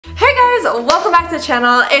Hey guys, welcome back to the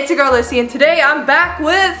channel. It's your girl Lyssy, and today I'm back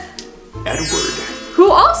with Edward,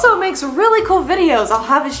 who also makes really cool videos. I'll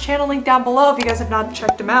have his channel linked down below if you guys have not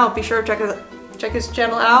checked him out. Be sure to check his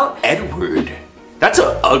channel out. Edward. That's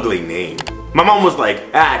an ugly name. My mom was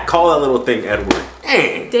like, call that little thing Edward.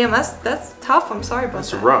 Dang. Damn, that's tough. I'm sorry about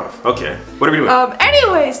that. That's rough. Okay, what are we doing?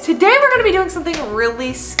 Anyways, today we're gonna be doing something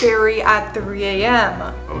really scary at 3 a.m.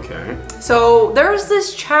 Okay. So there's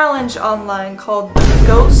this challenge online called the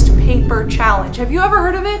Ghost Paper Challenge. Have you ever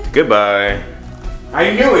heard of it? Goodbye.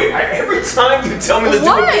 I knew it. Every time you tell me to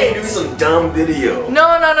do some dumb video.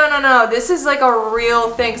 No. This is like a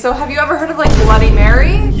real thing. So have you ever heard of like Bloody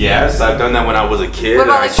Mary? Yes, I've done that when I was a kid. What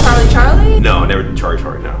about like Charlie? No, never did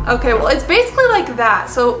Charlie, no. Okay, well it's basically like that.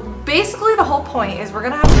 So basically the whole point is we're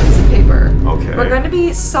gonna have a piece of paper. Okay. We're going to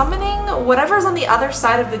be summoning whatever's on the other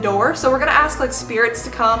side of the door. So we're gonna ask like spirits to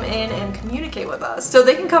come in and communicate with us. So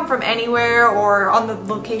they can come from anywhere or on the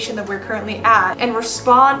location that we're currently at and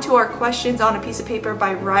respond to our questions on a piece of paper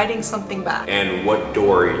by writing something back. And what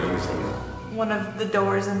door are you using? One of the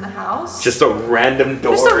doors in the house. Just a random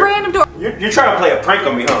door? Just a random door. You're trying to play a prank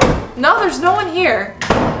on me, huh? No, there's no one here.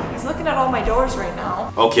 He's looking at all my doors right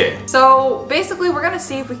now. Okay. So basically we're gonna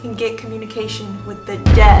see if we can get communication with the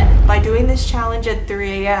dead by doing this challenge at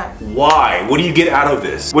 3 a.m. Why? What do you get out of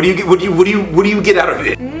this? What do you get out of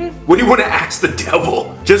it? What do you want to ask the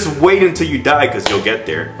devil? Just wait until you die because you'll get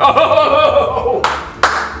there. Oh!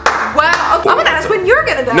 Well, okay, I'm gonna ask when you're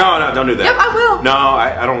gonna die. No, don't do that. Yep, I will. No,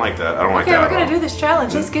 I don't like that. I don't like that. Okay, we're gonna do this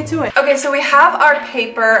challenge. Let's get to it. Okay, so we have our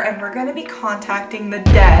paper and we're gonna be contacting the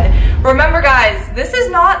dead. Remember guys, this is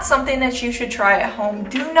not something that you should try at home.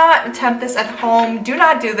 Do not attempt this at home. Do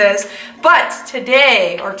not do this. But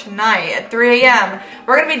today or tonight at 3 a.m.,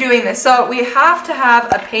 we're gonna be doing this. So we have to have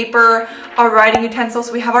a paper, our writing utensils.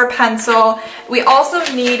 We have our pencil. We also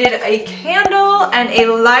needed a candle and a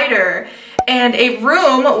lighter and a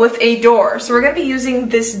room with a door. So we're gonna be using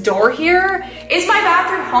this door here. Is my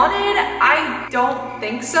bathroom haunted? I don't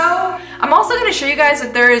think so. I'm also gonna show you guys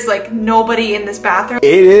that there is like nobody in this bathroom.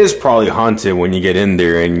 It is probably haunted when you get in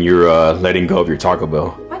there and you're letting go of your Taco Bell.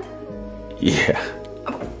 What? Yeah.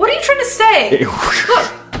 What are you trying to say?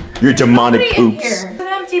 Look. Your demonic poops. It's an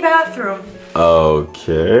empty bathroom.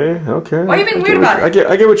 Okay. Why are you being weird about it?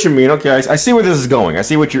 I get what you mean. Okay, I see where this is going. I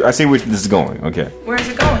see where this is going. Okay. Where's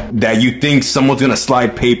it going? That you think someone's gonna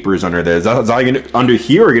slide papers under there. Is that you gonna under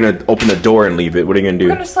here, or are you gonna open the door and leave it? What are you gonna do?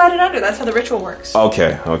 We're gonna slide it under. That's how the ritual works.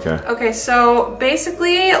 Okay. Okay, so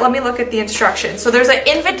basically, let me look at the instructions. So there's an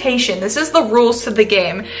invitation. This is the rules to the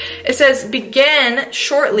game. It says begin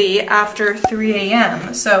shortly after 3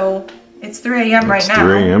 a.m. So it's 3 a.m. right now.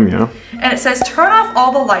 3 a.m. yeah. And it says turn off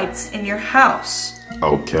all the lights in your house.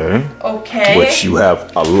 Okay. Okay. Which you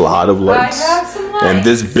have a lot of lights. I have some lights. And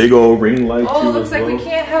this big old ring light. Oh, it looks like we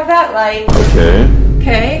can't have that light. Okay.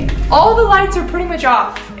 Okay. All the lights are pretty much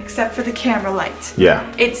off except for the camera light.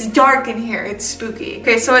 Yeah. It's dark in here. It's spooky.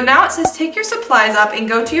 Okay, so now it says take your supplies up and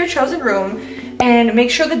go to your chosen room and make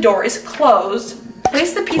sure the door is closed.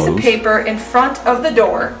 Place the piece of paper in front of the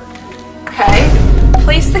door. Okay.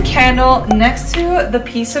 Place the candle next to the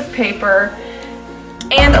piece of paper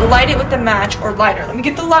and light it with the match or lighter. Let me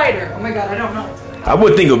get the lighter. Oh my god, I don't know. I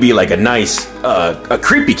would think it would be like a nice, a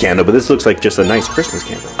creepy candle, but this looks like just a nice Christmas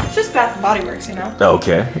candle. It's just Bath and Body Works, you know?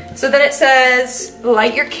 Okay. So then it says,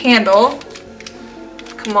 light your candle.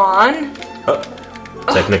 Come on.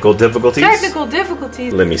 Technical difficulties? Technical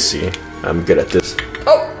difficulties. Let me see. I'm good at this.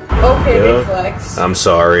 Oh, okay, big flex. I'm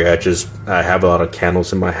sorry, I have a lot of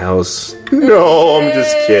candles in my house. No, I'm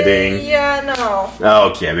just kidding. Yeah, no.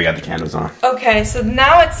 Okay, we got the candles on. Okay, so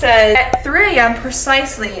now it says, at 3 a.m.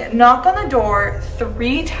 precisely, knock on the door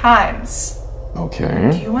 3 times.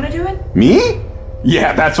 Okay. Do you want to do it? Me?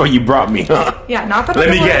 Yeah, that's why you brought me, huh? Yeah, knock on the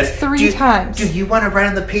door 3 times. Do you want to write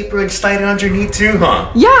on the paper and slide it underneath too,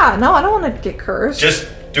 huh? Yeah, no, I don't want to get cursed. Just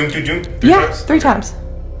doom. 3 times? 3 times.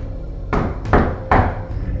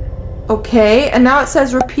 Okay, and now it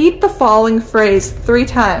says repeat the following phrase 3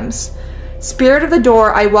 times. Spirit of the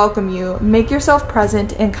door, I welcome you. Make yourself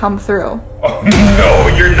present and come through. Oh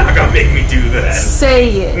no, you're not gonna make me do that. Say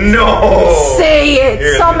it. No. Say it.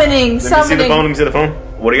 Here, summoning. Let me see the phone.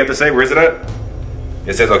 What do you have to say? Where is it at?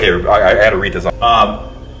 It says, okay, I had to read this.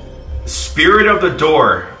 Spirit of the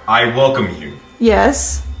door, I welcome you.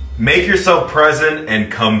 Yes. Make yourself present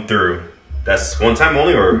and come through. That's 1 time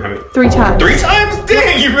only, or how many? 3 times. 3 times?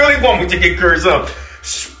 Dang, you really want me to get cursed up.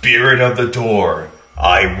 Spirit of the door,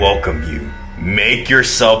 I welcome you. Make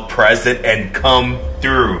yourself present and come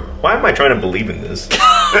through. Why am I trying to believe in this?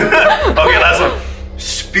 Okay, last one.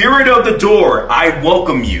 Spirit of the door, I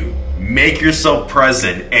welcome you. Make yourself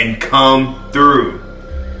present and come through.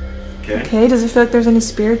 Okay. Okay, does it feel like there's any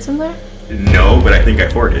spirits in there? No, but I think I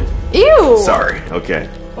farted. Ew! Sorry. Okay.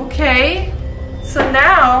 Okay. So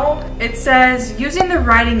now it says, using the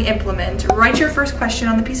writing implement, write your first question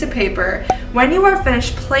on the piece of paper. When you are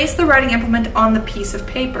finished, place the writing implement on the piece of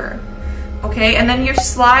paper. Okay, and then you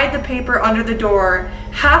slide the paper under the door,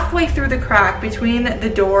 halfway through the crack between the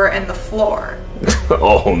door and the floor.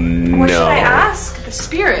 Oh no. What should I ask? The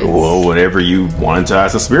spirits? Well, whatever you wanted to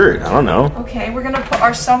ask the spirit. I don't know. Okay, we're gonna put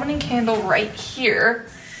our summoning candle right here.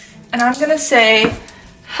 And I'm gonna say,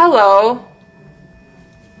 hello.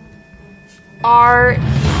 Are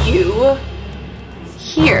you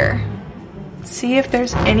here? See if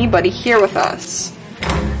there's anybody here with us.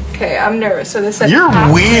 Okay, I'm nervous. So this said You're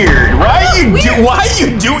weird. Why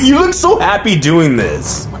you look so happy doing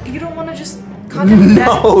this? You don't want to just contact me?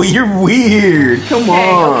 No, you're weird. Come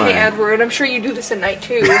on. Okay, Edward. I'm sure you do this at night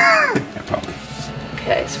too. Yeah, probably.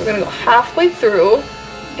 Okay, so we're gonna go halfway through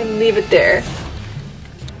and leave it there.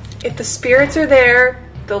 If the spirits are there,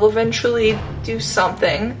 they'll eventually do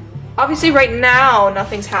something. Obviously, right now,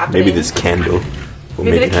 nothing's happening. Maybe this candle will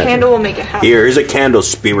Maybe make the it candle happen. will make it happen. Here's a candle,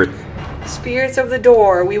 spirit. Spirits of the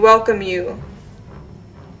door, we welcome you.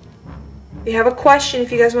 We have a question if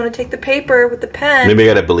you guys want to take the paper with the pen. Maybe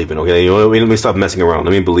I gotta believe in it, okay? You know, let me stop messing around.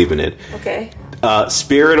 Let me believe in it. Okay.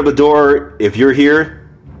 Spirit of the door, if you're here,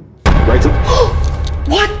 write some.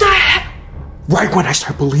 What the heck? Right when I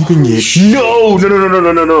start believing it. No.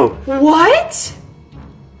 What?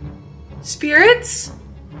 Spirits?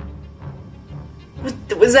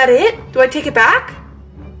 Was that it? Do I take it back?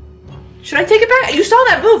 Should I take it back? You saw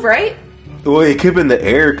that move, right? Well, it could have been the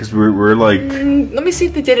air because we're like. Let me see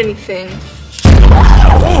if they did anything.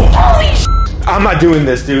 I'm not doing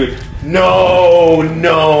this, dude. No.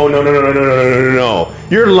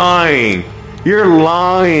 You're lying. You're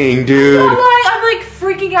lying, dude. I'm lying. I'm like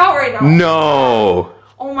freaking out right now. No.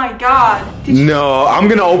 Oh my god. No, I'm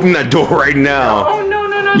gonna open that door right now. Oh no.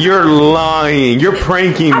 You're lying. You're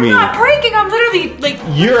pranking me. I'm not pranking. I'm literally like.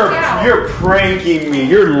 You're pranking me.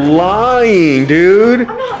 You're lying, dude.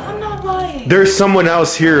 I'm not lying. There's someone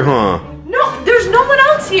else here, huh? No, there's no one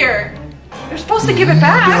else here. You're supposed to give it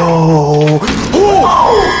back. No.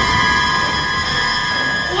 Oh!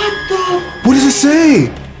 What the? What does it say?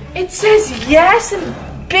 It says yes in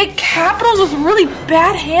big capitals with really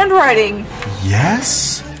bad handwriting.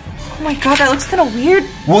 Yes? Oh my god, that looks kind of weird.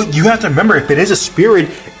 Well, you have to remember, if it is a spirit,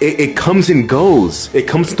 it comes and goes. It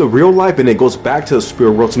comes to real life and it goes back to the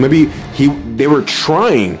spirit world. So maybe they were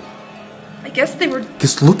trying. I guess they were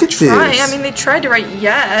Just look at trying. this. I mean, they tried to write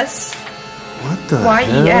yes. What the Why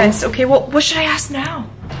hell? yes? Okay, well, what should I ask now?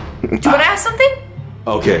 Do you want to ask something?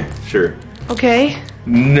 Okay, sure. Okay.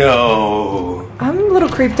 No. I'm a little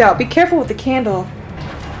creeped out. Be careful with the candle.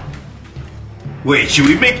 Wait, should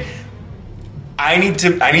we make... I need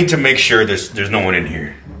to make sure there's no one in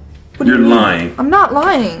here. What do you You're mean? lying. I'm not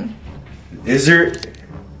lying. Is there...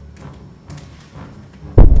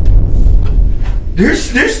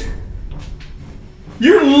 There's...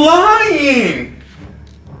 You're lying!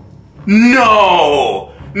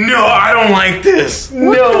 No! No, I don't like this.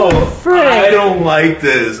 What no, the frick? I don't like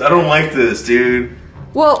this. I don't like this, dude.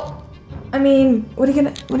 Well, I mean, what are you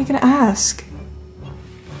gonna ask?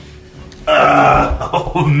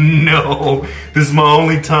 Oh no. This is my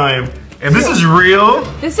only time. And this is real?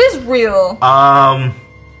 This is real.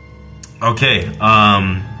 Okay,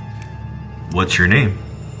 what's your name?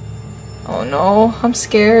 Oh no, I'm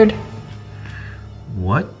scared.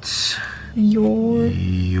 What's Your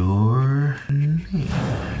name?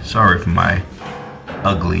 Sorry for my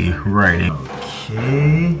ugly writing.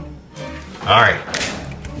 Okay. Alright.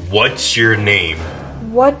 What's your name?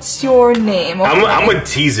 What's your name? Okay. I'm gonna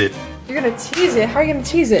tease it. You're gonna tease it? How are you gonna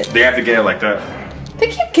tease it? They have to get it like that. They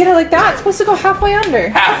can't get it like that. It's supposed to go halfway under.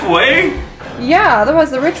 Halfway? Yeah,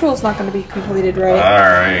 otherwise the ritual's not gonna be completed right.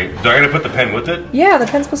 Alright. Do I gotta put the pen with it? Yeah, the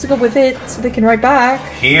pen's supposed to go with it so they can write back.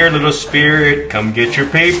 Here, little spirit, come get your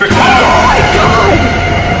paper. Oh my god!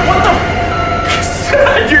 What the?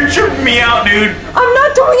 You're tripping me out, dude. I'm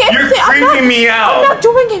not doing anything. You're creeping me out. I'm not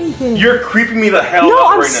doing anything. You're creeping me the hell No,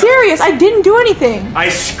 out I'm right serious. I didn't do anything. now. I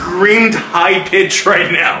screamed high pitch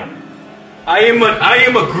right now. I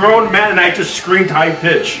am a grown man and I just screamed high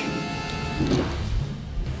pitch.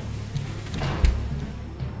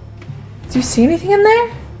 Do you see anything in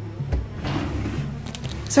there?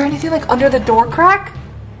 Is there anything like under the door crack?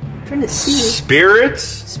 I'm trying to see. Spirits?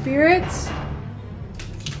 Spirits?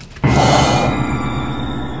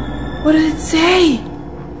 What did it say?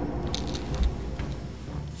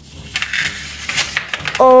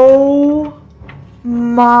 Oh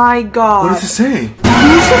my god. What does it say?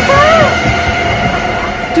 Lucifer?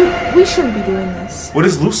 Dude, We shouldn't be doing this. What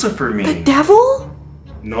does Lucifer mean? The devil?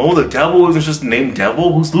 No, the devil isn't just named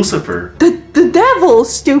Devil. Who's Lucifer? The devil,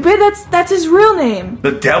 stupid. That's his real name.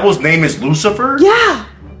 The devil's name is Lucifer? Yeah.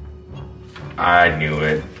 I knew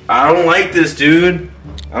it. I don't like this, dude.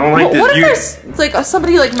 I don't like this. What if there's like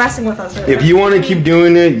somebody like messing with us? If you want to keep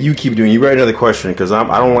doing it, you keep doing it. You write another question because I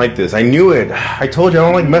don't like this. I knew it. I told you I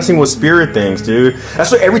don't like messing with spirit things, dude.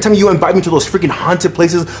 That's why every time you invite me to those freaking haunted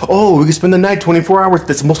places, oh, we can spend the night 24 hours.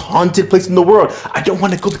 That's the most haunted place in the world. I don't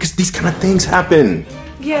want to go because these kind of things happen.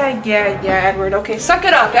 Yeah, Edward. Okay, suck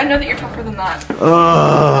it up. I know that you're tougher than that.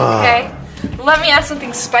 Okay, let me ask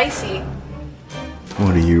something spicy.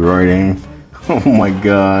 What are you writing? Oh my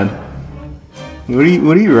god. What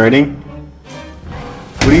are you writing?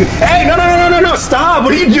 What are you? Hey, no! Stop!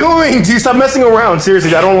 What are you doing? Dude, stop messing around.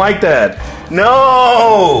 Seriously, I don't like that.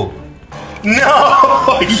 No!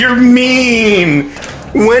 You're mean.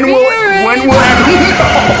 When will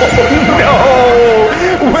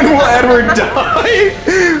Edward die?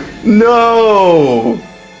 No.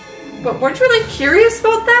 But weren't you like curious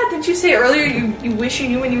about that? Didn't you say earlier you wish you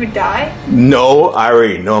knew when you would die? No, I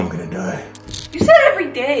already know I'm gonna die. You said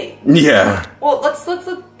every day. Yeah. Well, let's let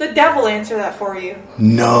the devil answer that for you.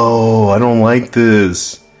 No, I don't like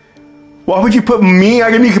this. Why would you put me? I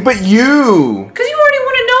mean, you could put you. Because you already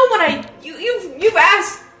want to know when you've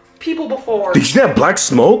asked people before. Did you see that black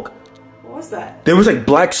smoke? What was that? There was like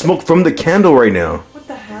black smoke from the candle right now. What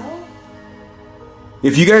the hell?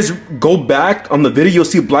 If you guys go back on the video, you'll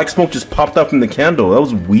see black smoke just popped up from the candle. That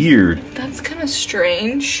was weird. That's kind of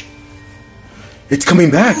strange. It's coming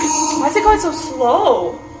back. Why is it going so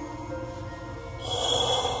slow?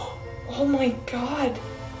 Oh my god.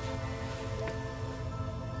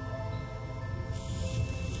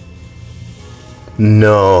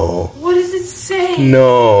 No. What does it say?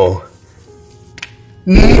 No.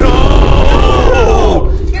 You're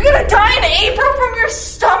gonna die in April from your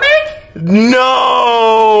stomach?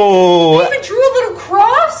 No. You even drew a little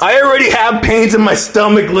cross? I already have pains in my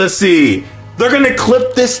stomach, Lyssy. They're gonna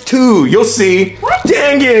clip this too. You'll see. What?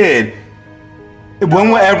 Dang it. When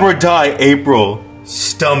will Edward die? April.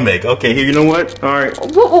 Stomach. Okay, here, you know what? All right.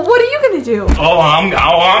 What are you gonna do? I'm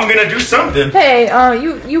gonna do something. Hey,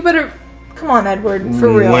 you better... Come on, Edward,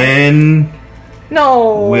 for real. When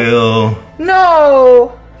No. will...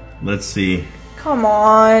 No. Let's see. Come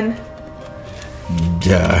on.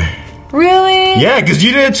 Die. Really? Yeah, because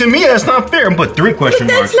you did it to me. That's not fair. I'm put 3 question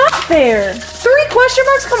marks. That's not fair. 3 question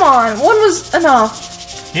marks? Come on. 1 was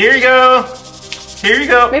enough. Here you go. Here you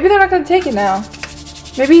go. Maybe they're not going to take it now.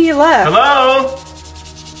 Maybe he left. Hello?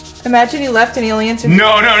 Imagine he left and he only answered.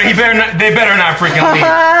 No, he better not. They better not freaking leave.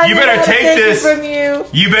 You better take this. From you.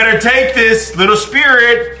 You better take this, little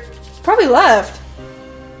spirit. Probably left.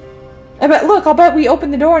 I'll bet we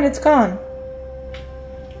opened the door and it's gone.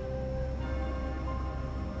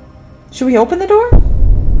 Should we open the door?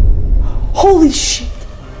 Holy shit.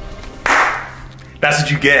 That's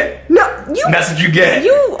what you get. No, you. That's what you get.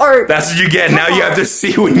 You are. That's what you get. Now you have to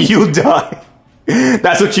see when you die.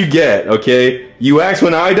 That's what you get, okay? You asked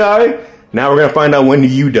when I die. Now we're gonna find out when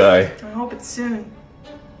you die. I hope it's soon.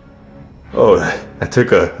 Oh, that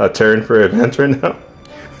took a turn for events right now.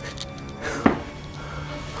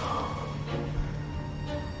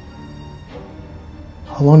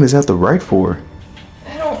 How long does that have to write for?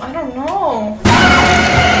 I don't know.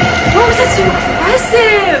 Why was that so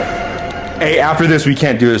aggressive? Hey, after this, we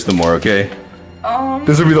can't do this no more, okay?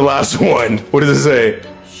 This will be the last one. What does it say?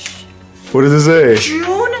 What does it say?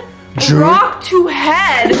 June? Rock to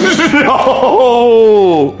head.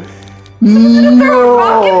 No! Someone throw a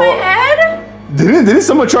rock in my head? Didn't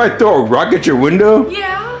someone try to throw a rock at your window?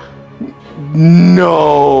 Yeah.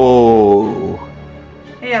 No.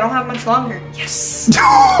 Hey, I don't have much longer. Yes.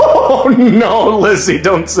 Oh no, Lyssy,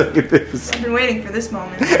 don't say this. I've been waiting for this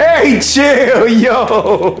moment. Hey, chill,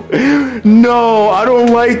 yo. No, I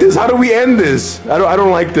don't like this. How do we end this? I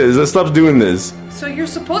don't like this. Let's stop doing this. So you're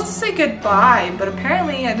supposed to say goodbye, but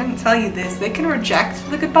apparently I didn't tell you this. They can reject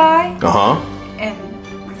the goodbye. And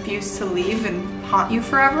refuse to leave and haunt you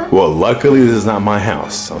forever. Well, luckily this is not my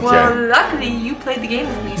house. Okay. Well, luckily you played the game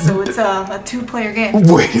with me, so it's a 2-player game.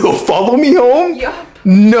 Wait, you'll follow me home? Yup.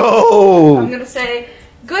 No. I'm gonna say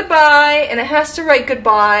goodbye, and it has to write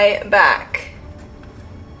goodbye back.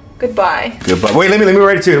 Goodbye. Goodbye. Wait, let me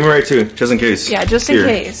write it too. Let me write it too, just in case. Yeah, just in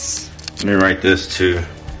case. Let me write this too.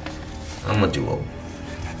 I'm gonna do a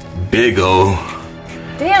big ol'.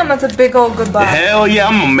 Damn, that's a big old goodbye. Hell yeah,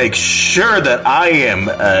 I'm gonna make sure that I am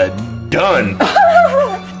done.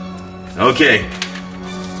 Okay.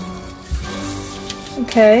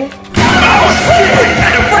 Okay. Oh shit!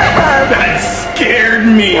 That scared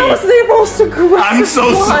me. That was the most aggressive I'm so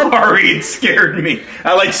one. sorry. It scared me.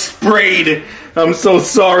 I like sprayed. I'm so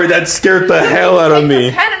sorry. That scared the hell out of me.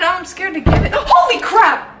 The pen and now I'm scared to give it. Holy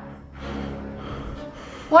crap!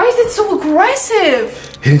 Why is it so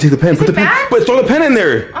aggressive? He didn't take the pen. Put the pen. bad? But throw the pen in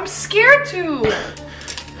there. I'm scared to.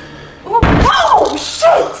 Oh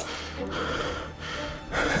shit!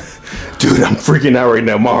 Dude, I'm freaking out right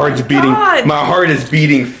now. My heart's beating. God. My heart is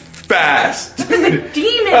beating fast. It's like a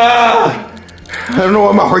demon. I don't know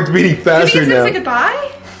why my heart's beating faster Did you now. say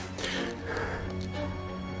goodbye?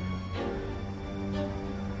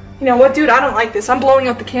 You know what, dude? I don't like this. I'm blowing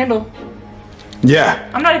out the candle. Yeah.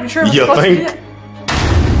 I'm not even sure if I'm You supposed think? to do that.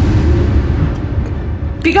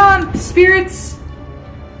 Be gone, spirits.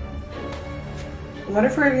 What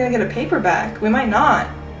if we're gonna get a paperback? We might not.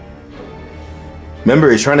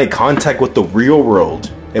 Remember, he's trying to contact with the real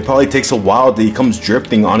world. It probably takes a while that he comes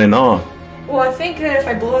drifting on and on. Well, I think that if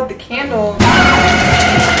I blow out the candle... How is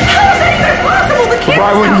that even possible? The candle's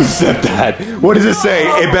Why wouldn't out. you said that? What does it say?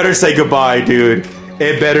 It better say goodbye, dude.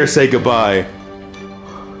 It better say goodbye.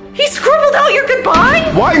 He scribbled out your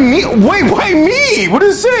goodbye? Why me? Wait, why me? What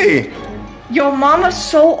does it say? Yo, mama's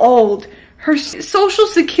so old. Her social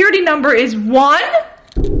security number is 1?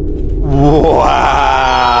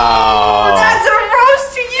 Wow. That's a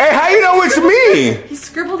roast to you. Hey, how you know it's me? He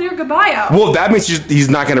scribbled your goodbye out. Well, that means he's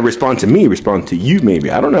not gonna respond to me. Respond to you, maybe.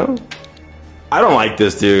 I don't know. I don't like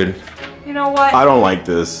this, dude. You know what? I don't like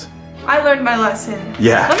this. I learned my lesson.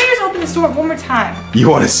 Yeah. Let me just open this door one more time. You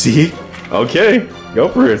want to see? Okay, go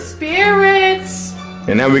for it. Spirits.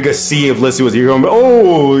 And now we can see if Lyssy was here. Going,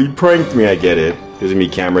 oh, you pranked me. I get it. There's gonna be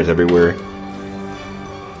cameras everywhere.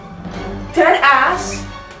 Dead ass.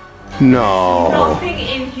 No. Nothing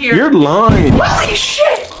in here. You're lying. Holy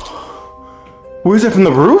shit! Who is that from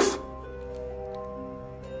the roof?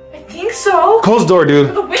 I think so. Close the door,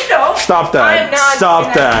 dude. The window. Stop that. I'm not Stop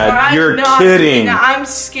doing that. I'm You're not kidding. doing that. I'm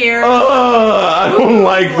scared. I don't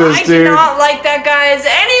like this, I dude. do not like that, guys.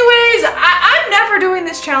 Anyways, I'm never doing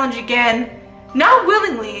this challenge again. Not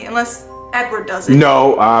willingly, unless Edward does it.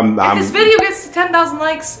 No, If this video gets to 10,000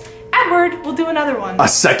 likes, Edward will do another one. A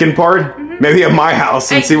second part? Maybe at my house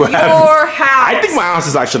and At see what your happens. house. I think my house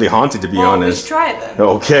is actually haunted, to be Well, we honest. should try it then.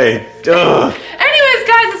 Okay. Ugh. Anyways,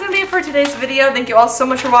 guys, that's gonna be it for today's video. Thank you all so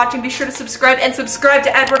much for watching. Be sure to subscribe and subscribe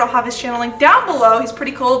to Edward. I'll have his channel link down below. He's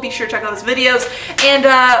pretty cool. Be sure to check out his videos. And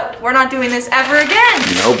we're not doing this ever again.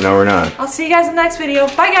 Nope, no, we're not. I'll see you guys in the next video.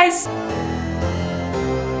 Bye, guys.